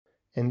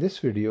In this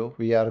video,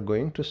 we are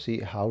going to see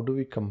how do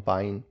we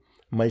combine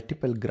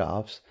multiple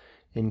graphs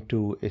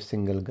into a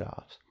single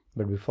graph.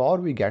 But before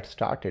we get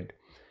started,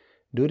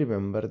 do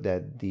remember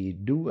that the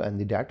do and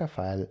the data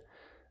file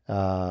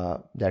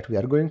that we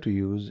are going to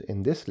use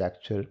in this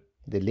lecture,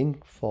 the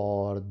link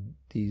for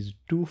these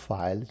two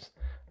files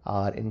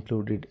are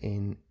included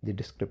in the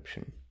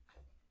description.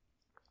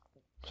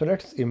 So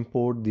let's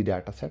import the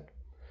dataset.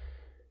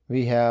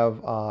 We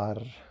have our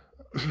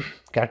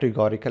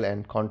categorical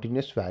and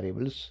continuous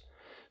variables.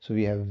 So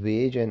we have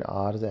wage and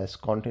hours as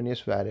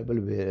continuous variable,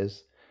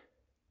 whereas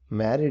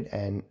married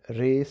and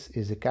race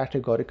is a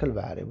categorical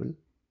variable.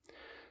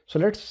 So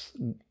let's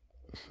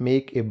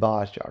make a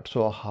bar chart.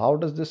 So how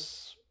does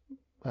this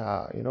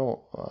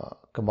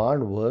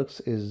command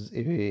works is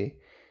a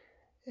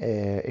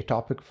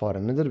topic for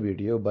another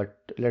video, but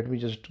let me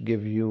just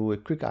give you a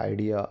quick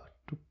idea.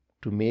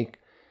 To make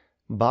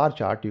bar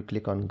chart, you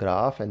click on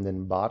graph and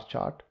then bar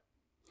chart,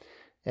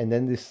 and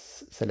then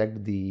this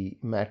select the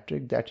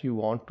metric that you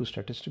want to,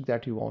 statistic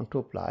that you want to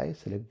apply,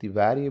 select the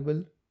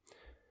variable,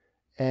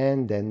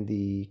 and then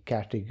the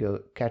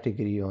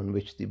category on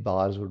which the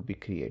bars would be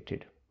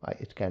created.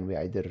 It can be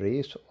either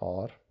race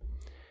or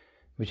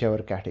whichever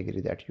category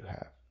that you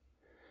have.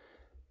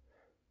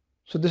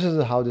 So this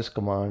is how this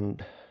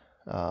command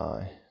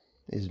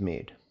is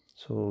made.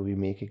 So we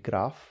make a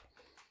graph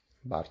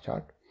bar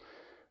chart,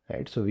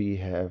 right? So we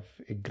have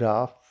a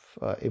graph,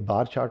 a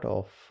bar chart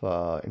of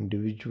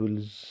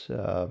individuals'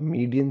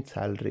 median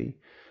salary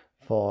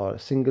for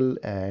single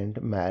and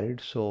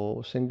married.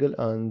 So single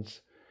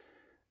earns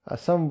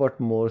somewhat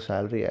more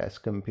salary as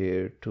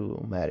compared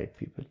to married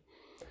people.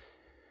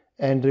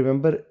 And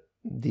remember,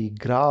 the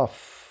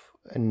graph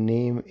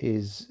name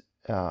is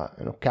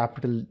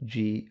capital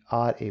G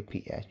R A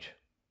P H.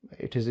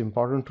 It is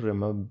important to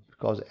remember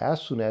because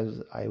as soon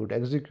as I would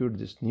execute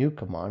this new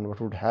command,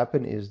 what would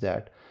happen is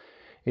that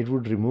it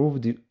would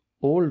remove the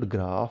old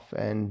graph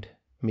and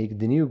make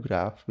the new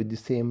graph with the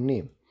same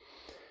name.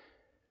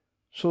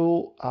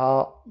 So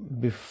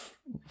to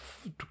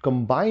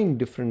combine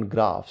different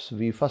graphs,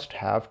 we first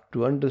have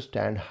to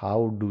understand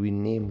how do we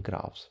name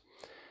graphs.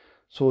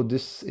 So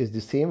this is the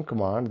same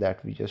command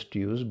that we just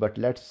used, but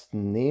let's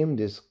name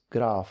this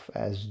graph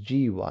as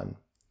G1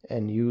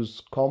 and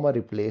use comma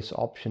replace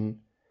option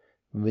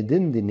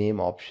within the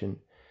name option,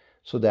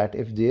 so that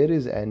if there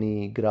is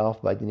any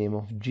graph by the name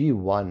of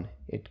G1,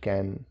 it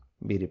can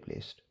be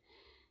replaced.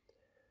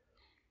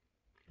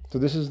 So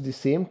this is the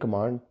same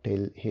command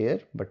till here,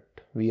 but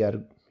we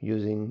are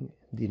using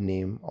the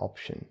name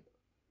option.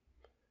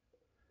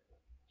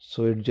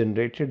 So it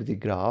generated the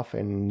graph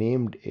and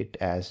named it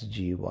as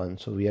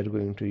G1. So we are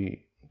going to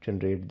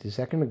generate the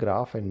second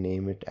graph and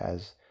name it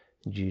as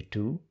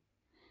G2.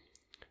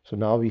 So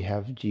now we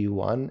have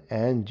G1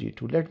 and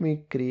G2. Let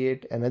me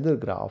create another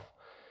graph,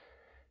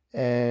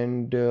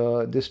 and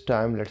this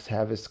time let's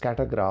have a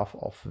scatter graph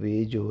of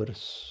wage over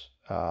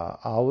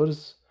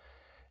hours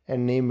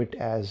and name it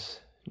as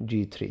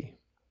G3.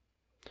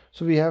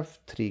 So we have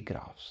three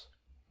graphs.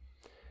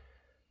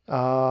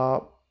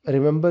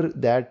 Remember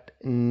that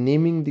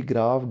naming the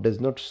graph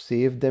does not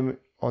save them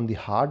on the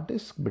hard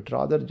disk, but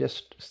rather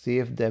just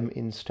save them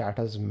in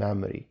Stata's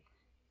memory.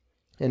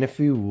 And if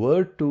we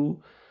were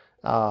to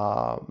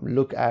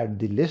look at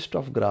the list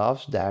of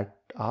graphs that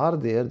are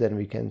there, then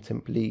we can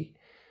simply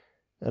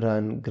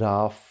run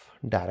graph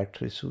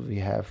directory. So we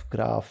have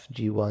graph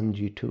G1,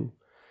 G2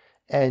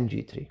 and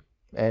G3.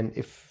 And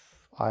if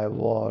I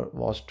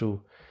was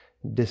to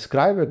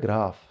describe a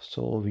graph,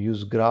 so we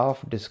use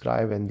graph,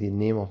 describe, and the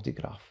name of the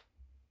graph.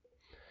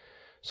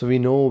 So we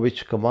know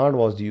which command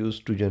was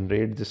used to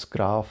generate this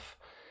graph,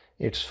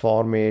 its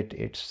format,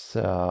 its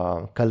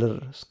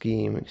color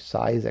scheme, its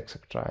size,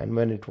 etc., and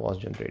when it was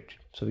generated.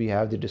 So we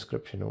have the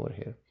description over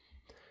here.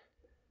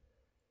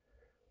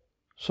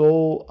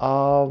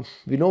 So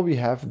we know we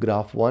have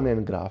graph 1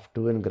 and graph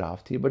 2 and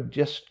graph 3, but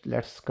just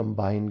let's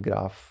combine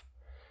graph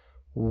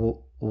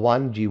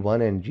 1,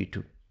 G1 and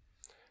G2.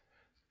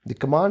 The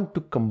command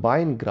to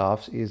combine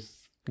graphs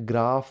is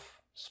graph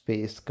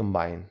space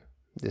combine.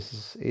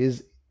 This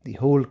is the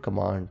whole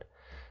command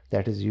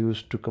that is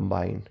used to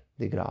combine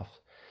the graphs,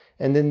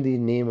 and then the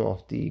name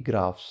of the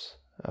graphs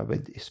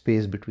with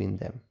space between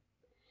them.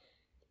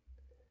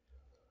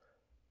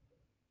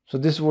 So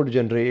this would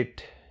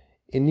generate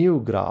a new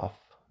graph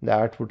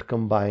that would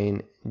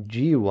combine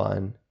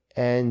G1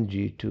 and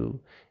G2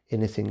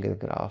 in a single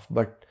graph.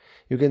 But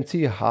you can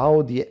see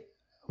how the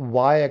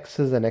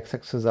y-axis and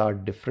x-axis are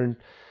different,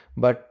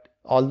 but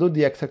although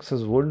the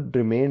x-axis would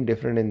remain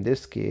different in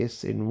this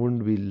case, it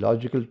wouldn't be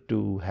logical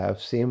to have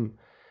same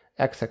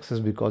x-axis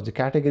because the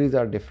categories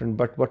are different.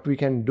 But what we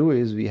can do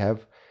is we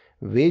have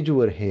wage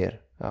over here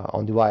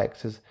on the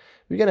y-axis.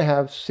 We're going to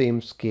have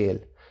same scale.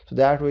 So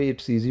that way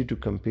it's easy to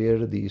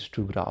compare these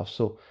two graphs.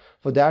 So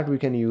for that we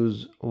can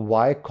use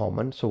y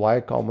common. So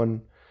y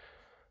common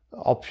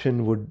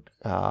option would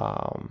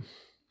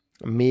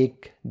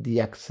make the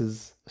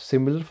axes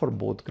similar for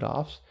both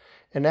graphs,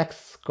 and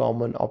x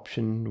common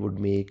option would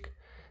make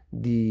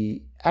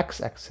the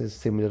x-axis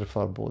similar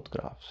for both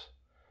graphs.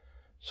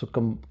 So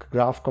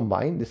graph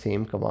combine, the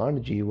same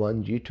command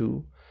G1,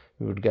 G2,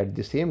 we would get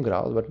the same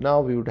graph, but now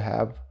we would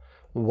have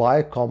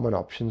Y common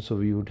option, so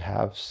we would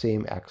have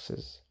same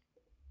axis.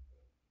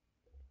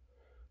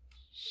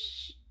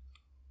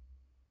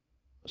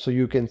 So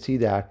you can see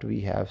that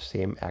we have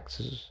same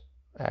axis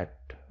at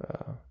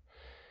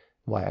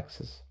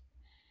y-axis.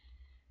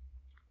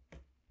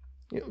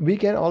 We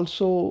can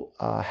also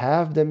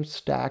have them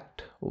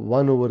stacked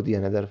one over the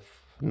another.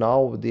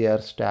 Now they are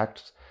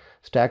stacked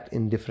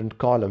in different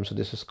columns. So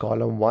this is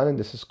column 1 and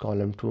this is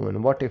column 2.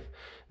 And what if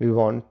we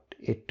want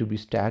it to be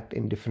stacked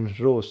in different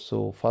rows?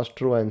 So first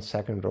row and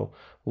second row,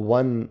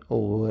 one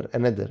over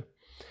another.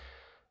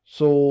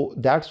 So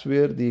that's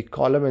where the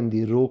column and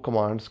the row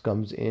commands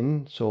comes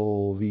in.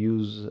 So we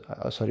use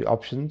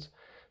options.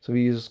 So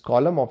we use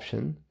column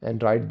option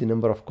and write the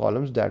number of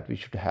columns that we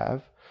should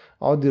have,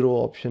 or the row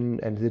option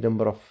and the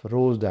number of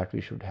rows that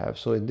we should have.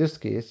 So in this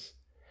case,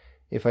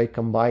 if I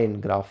combine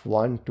graph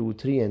 1, 2,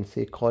 3 and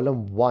say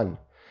column 1,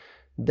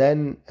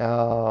 then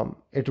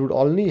it would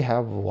only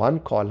have one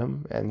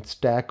column and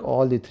stack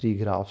all the three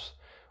graphs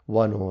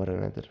one over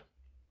another.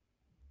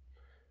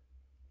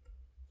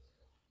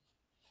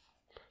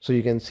 So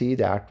you can see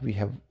that we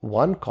have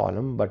one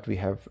column, but we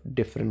have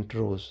different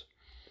rows.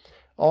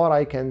 Or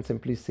I can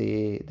simply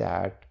say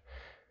that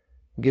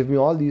give me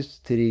all these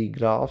three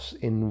graphs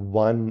in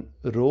one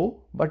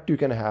row, but you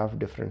can have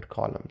different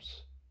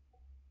columns.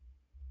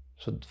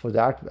 So for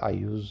that I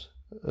use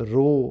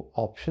row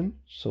option.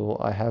 So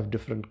I have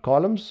different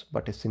columns,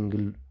 but a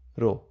single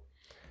row.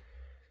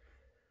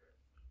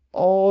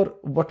 Or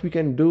what we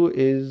can do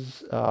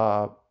is,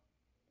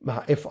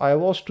 if I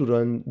was to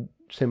run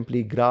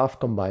simply graph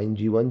combine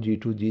G1,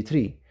 G2,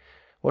 G3,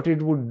 what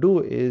it would do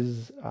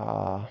is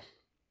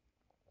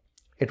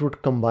it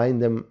would combine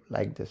them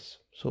like this.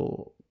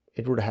 So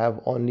it would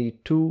have only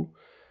two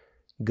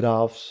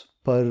graphs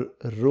per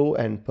row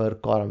and per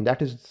column.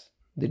 That is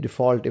the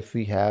default if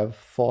we have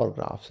 4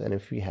 graphs, and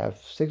if we have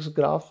 6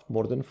 graphs,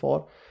 more than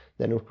 4,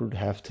 then it would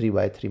have 3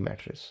 by 3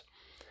 matrix.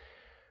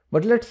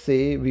 But let's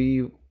say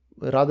we,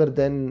 rather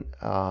than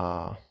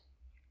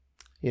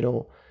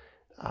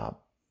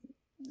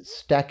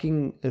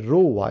stacking row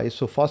wise,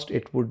 so first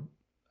it would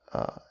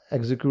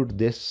execute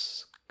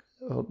this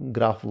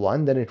graph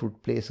 1, then it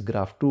would place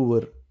graph 2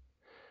 over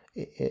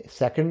a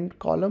second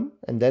column,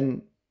 and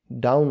then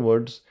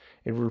downwards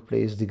it will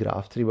place the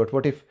graph 3. But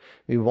what if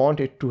we want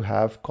it to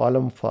have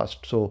column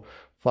first? So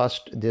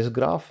first this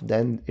graph,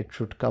 then it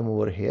should come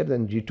over here,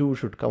 then G2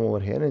 should come over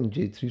here, and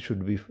G3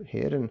 should be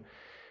here, and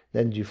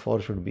then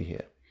G4 should be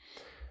here.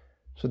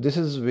 So this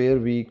is where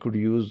we could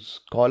use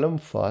column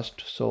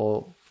first.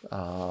 So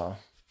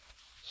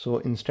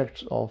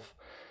instead of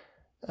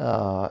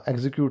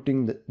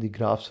executing the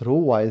graphs row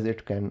wise,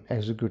 it can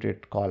execute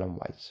it column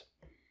wise.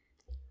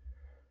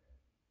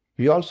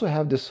 We also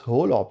have this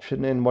whole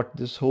option, and what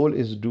this whole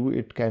is do,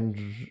 it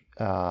can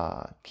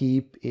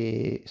keep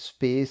a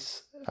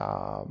space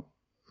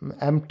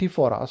empty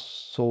for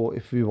us. So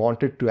if we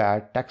wanted to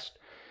add text,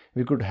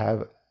 we could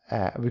have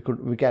we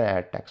can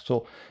add text.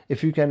 So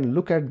if you can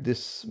look at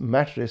this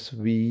matrix,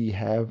 we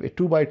have a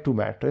 2 by 2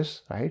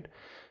 matrix, right?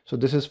 So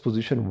this is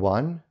position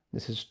 1,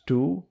 this is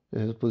 2,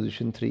 this is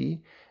position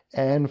 3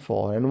 and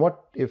 4. And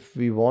what if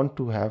we want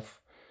to have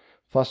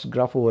first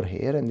graph over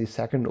here and the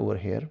second over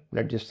here?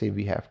 Let's just say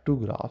we have 2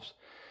 graphs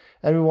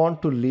and we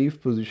want to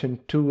leave position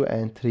 2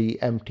 and 3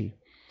 empty.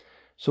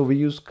 So we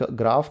use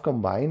graph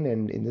combine,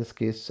 and in this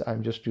case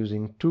I'm just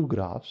using 2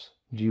 graphs,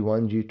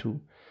 G1, G2,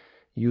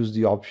 use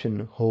the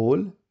option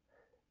whole,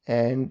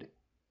 and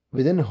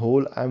within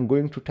whole I'm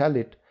going to tell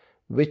it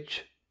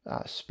which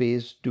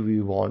space do we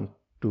want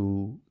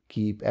to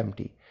keep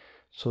empty.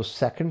 So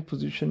second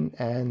position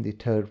and the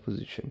third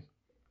position.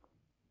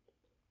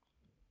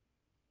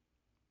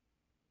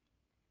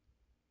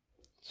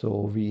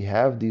 So we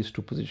have these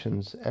 2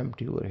 positions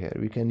empty over here.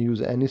 We can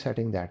use any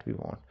setting that we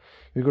want.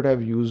 We could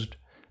have used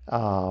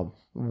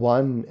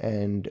 1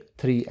 and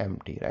 3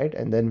 empty, right?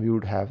 And then we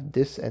would have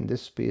this and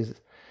this space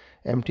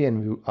empty,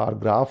 and our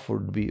graph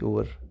would be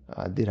over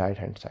the right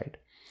hand side.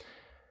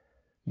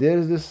 There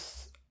is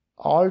this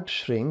alt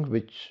shrink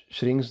which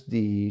shrinks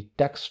the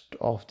text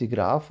of the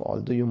graph,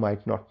 although you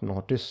might not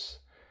notice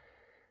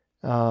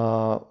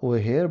over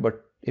here,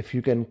 but if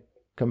you can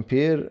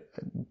compare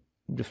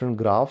different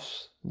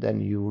graphs,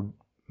 then you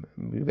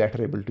would be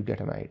better able to get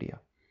an idea.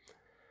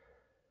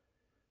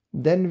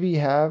 Then we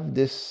have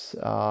this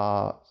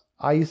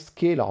I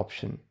scale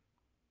option.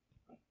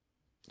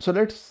 So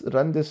let's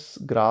run this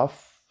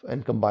graph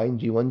and combine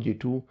G1,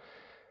 G2.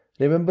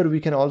 Remember, we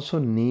can also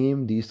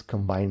name these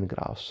combined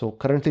graphs. So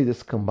currently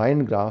this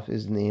combined graph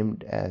is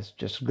named as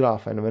just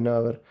graph, and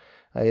whenever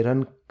I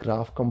run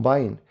graph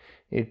combine,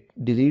 it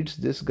deletes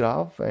this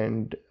graph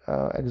and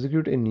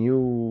execute a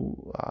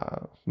new,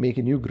 make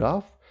a new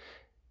graph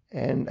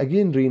and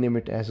again rename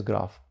it as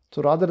graph.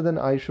 So rather than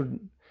I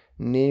should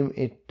name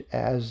it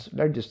as,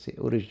 let's just say,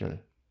 original.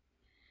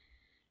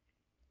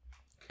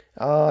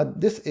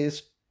 This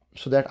is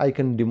so that I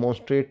can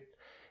demonstrate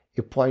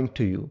a point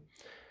to you.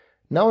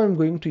 Now I'm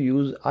going to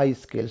use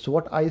iScale. So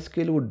what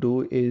iScale would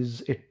do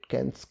is it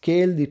can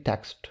scale the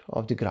text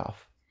of the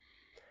graph.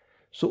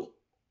 So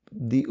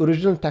the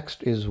original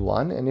text is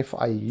 1, and if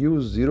I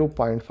use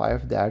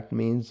 0.5, that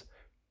means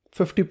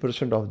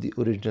 50% of the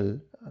original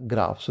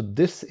graph. So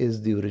this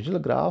is the original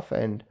graph,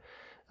 and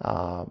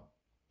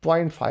 0.5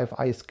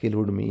 iScale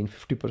would mean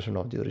 50%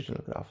 of the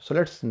original graph. So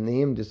let's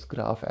name this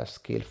graph as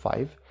scale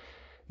 5.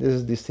 This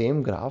is the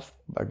same graph,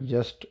 but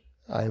just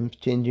I'm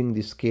changing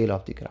the scale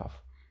of the graph.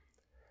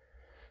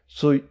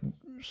 So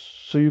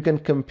you can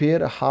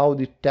compare how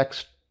the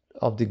text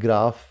of the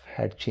graph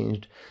had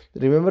changed.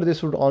 Remember,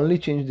 this would only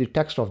change the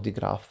text of the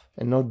graph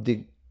and not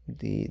the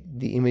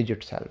image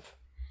itself.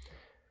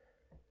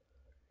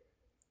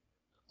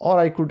 Or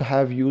I could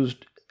have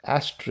used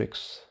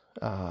asterisks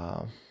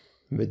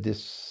with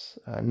this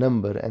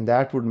number, and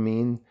that would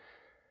mean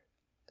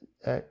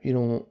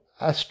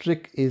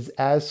asterisk is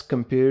as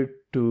compared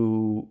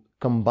to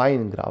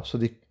combined graph. So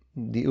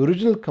the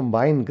original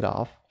combined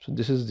graph, so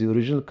this is the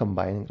original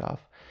combined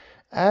graph,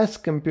 as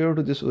compared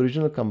to this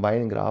original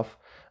combined graph,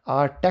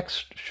 our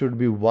text should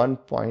be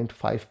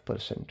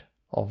 1.5%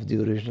 of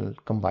the original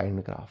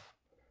combined graph.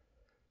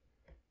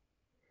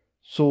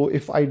 So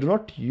if I do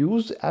not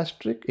use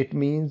asterisk, it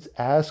means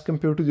as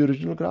compared to the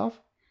original graph.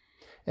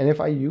 And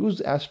if I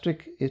use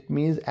asterisk, it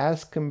means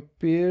as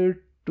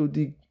compared to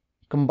the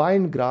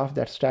combined graph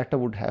that Stata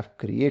would have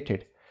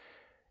created,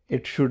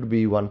 it should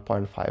be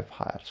 1.5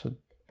 higher. So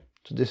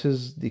this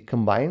is the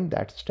combined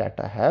that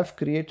Stata have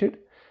created,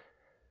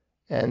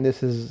 and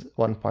this is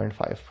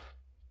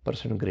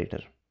 1.5% greater.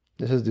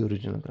 This is the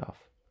original graph.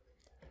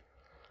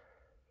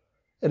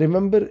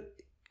 Remember,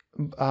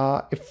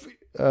 if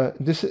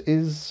this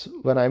is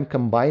when I'm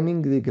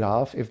combining the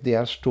graph, if they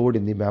are stored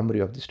in the memory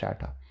of the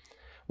Stata.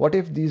 What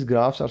if these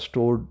graphs are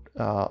stored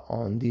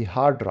on the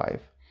hard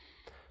drive?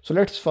 So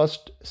let's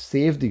first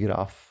save the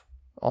graph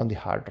on the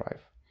hard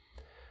drive.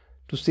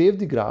 To save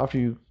the graph,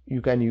 you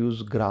can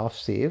use graph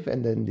save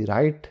and then the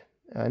right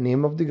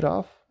name of the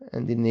graph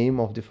and the name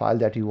of the file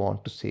that you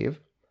want to save,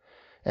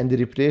 and the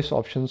replace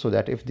option, so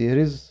that if there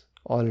is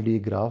already a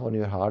graph on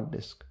your hard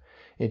disk,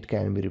 it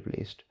can be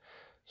replaced.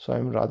 So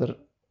I'm rather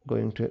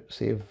going to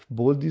save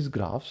both these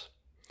graphs.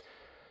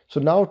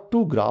 So now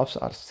two graphs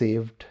are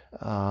saved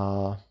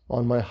on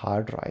my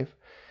hard drive,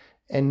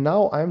 and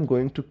now I'm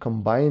going to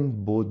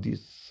combine both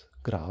these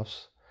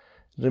graphs.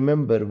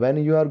 Remember, when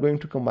you are going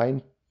to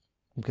combine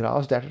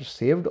graphs that are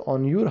saved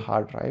on your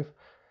hard drive,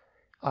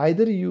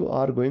 either you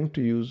are going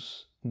to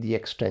use the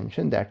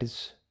extension that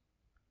is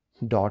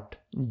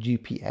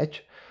 .gph,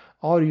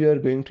 or you are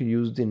going to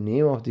use the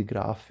name of the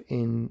graph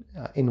in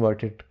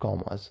inverted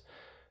commas.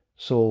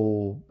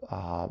 So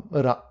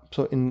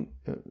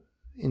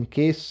in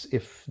case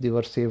if they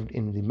were saved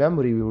in the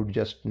memory, we would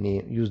just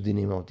use the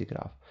name of the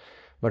graph.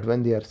 But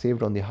when they are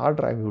saved on the hard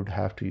drive, we would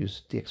have to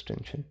use the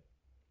extension.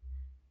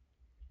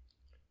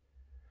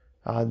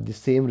 The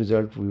same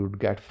result we would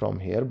get from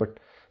here, but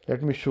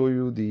let me show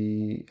you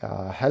the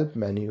help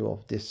menu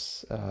of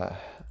this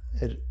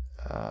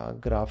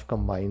graph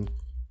combined.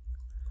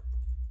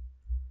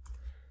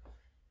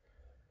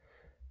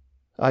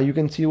 You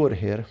can see over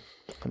here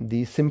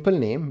the simple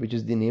name, which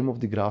is the name of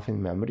the graph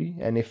in memory,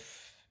 and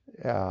if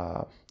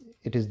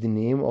it is the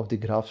name of the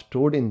graph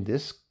stored in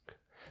disk,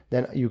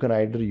 then you can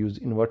either use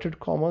inverted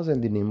commas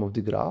and the name of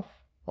the graph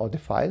or the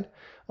file,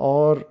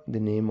 or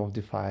the name of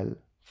the file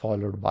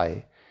followed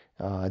by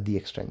the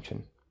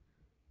extension.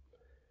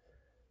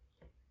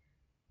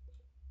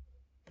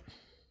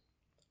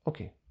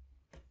 Okay.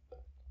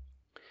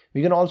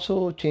 We can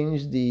also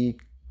change the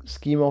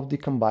scheme of the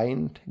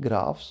combined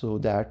graph. So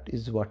that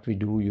is what we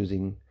do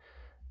using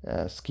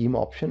scheme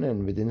option,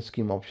 and within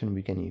scheme option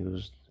we can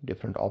use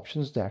different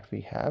options that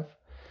we have.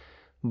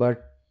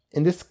 But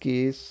in this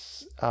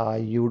case,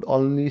 you would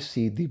only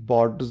see the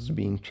borders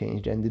being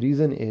changed, and the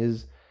reason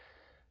is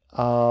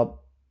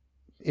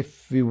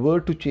if we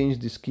were to change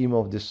the scheme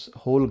of this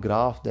whole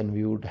graph, then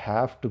we would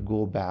have to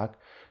go back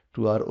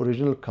to our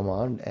original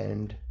command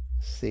and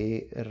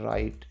say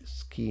write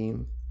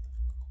scheme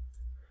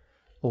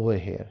over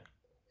here,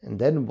 and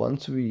then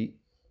once we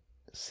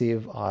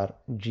save our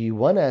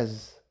G1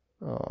 as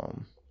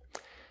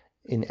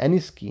in any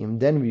scheme,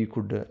 then we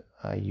could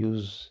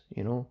use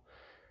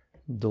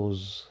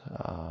those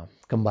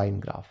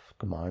combined graph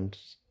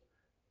commands.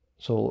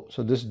 So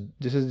this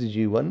is the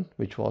G1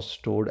 which was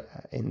stored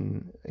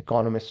in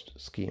Economist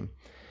scheme,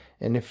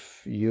 and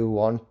if you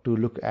want to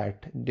look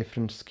at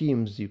different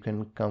schemes, you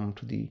can come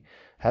to the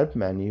help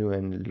menu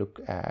and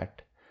look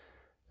at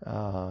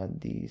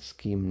the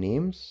scheme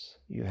names.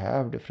 You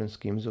have different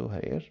schemes over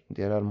here.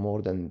 There are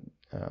more than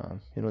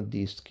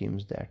these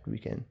schemes that we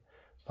can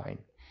find.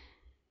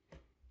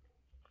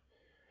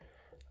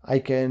 I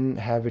can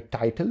have a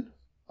title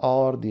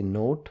or the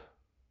note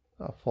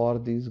for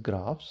these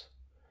graphs.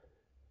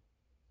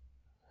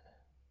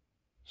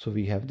 So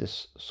we have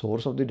this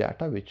source of the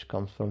data which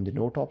comes from the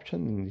note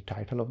option in the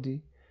title of the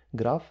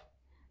graph.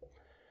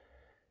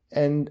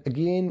 And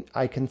again,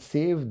 I can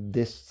save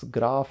this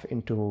graph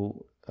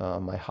into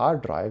my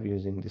hard drive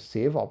using the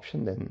save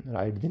option, then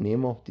write the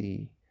name of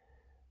the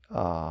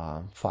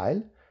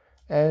file,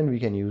 and we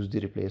can use the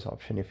replace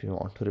option if you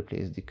want to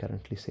replace the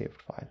currently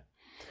saved file.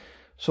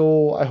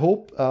 So I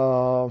hope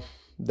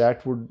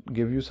that would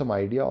give you some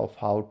idea of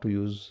how to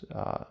use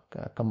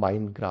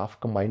combine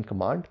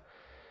command.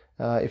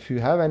 If you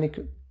have any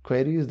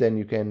queries, then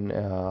you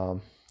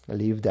can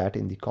leave that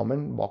in the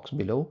comment box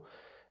below,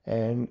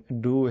 and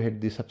do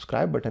hit the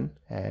subscribe button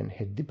and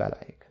hit the bell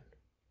icon.